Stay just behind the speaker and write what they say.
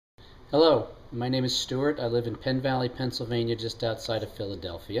Hello, my name is Stuart. I live in Penn Valley, Pennsylvania, just outside of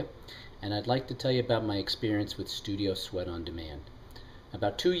Philadelphia, and I'd like to tell you about my experience with Studio Sweat on Demand.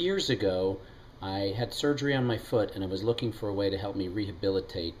 About 2 years ago, I had surgery on my foot and I was looking for a way to help me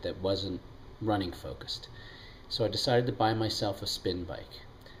rehabilitate that wasn't running focused. So I decided to buy myself a spin bike.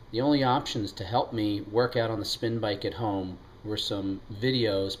 The only options to help me work out on the spin bike at home were some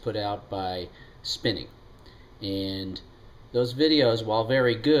videos put out by Spinning. And those videos, while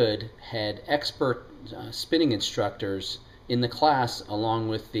very good, had expert spinning instructors in the class along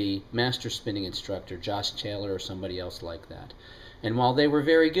with the master spinning instructor, Josh Taylor or somebody else like that. And while they were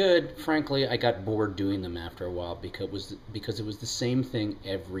very good, frankly, I got bored doing them after a while because it was the same thing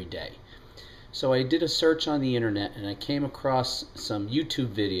every day. So I did a search on the internet and I came across some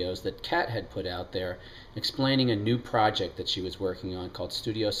YouTube videos that Kat had put out there explaining a new project that she was working on called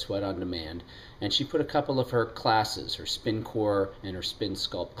Studio Sweat on Demand, and she put a couple of her classes, her Spin Core and her Spin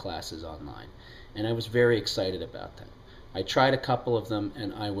Sculpt classes online, and I was very excited about them. I tried a couple of them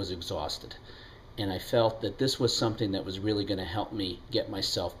and I was exhausted, and I felt that this was something that was really going to help me get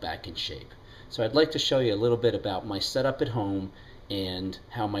myself back in shape. So I'd like to show you a little bit about my setup at home and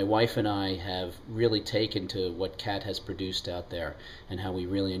how my wife and I have really taken to what Kat has produced out there and how we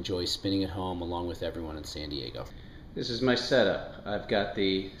really enjoy spinning at home along with everyone in San Diego. This is my setup. I've got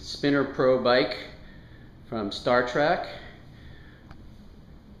the Spinner Pro bike from Star Trek.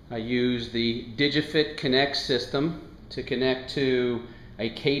 I use the DigiFit Connect system to connect to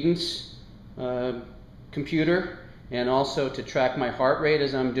a cadence computer and also to track my heart rate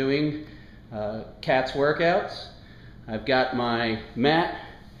as I'm doing Kat's workouts. I've got my mat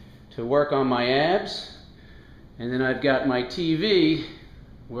to work on my abs, and then I've got my TV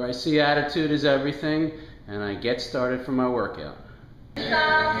where I see attitude is everything, and I get started for my workout.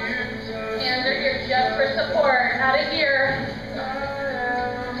 Stop. Hands are here just for support. Out of gear.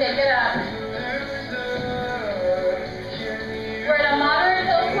 Take it up. We're at a moderate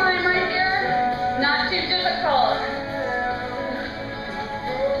hill climb right here. Not too difficult.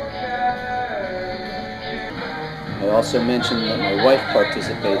 I also mentioned that my wife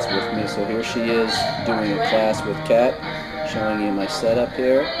participates with me, so here she is doing a class with Kat, showing you my setup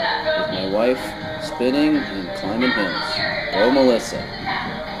here with my wife spinning and climbing hills. Go Melissa!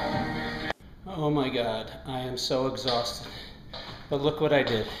 Oh my God, I am so exhausted. But look what I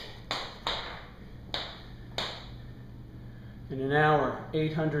did. In an hour,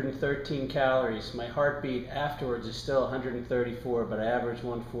 813 calories. My heartbeat afterwards is still 134, but I average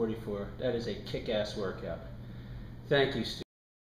 144. That is a kick-ass workout. Thank you, Stuart.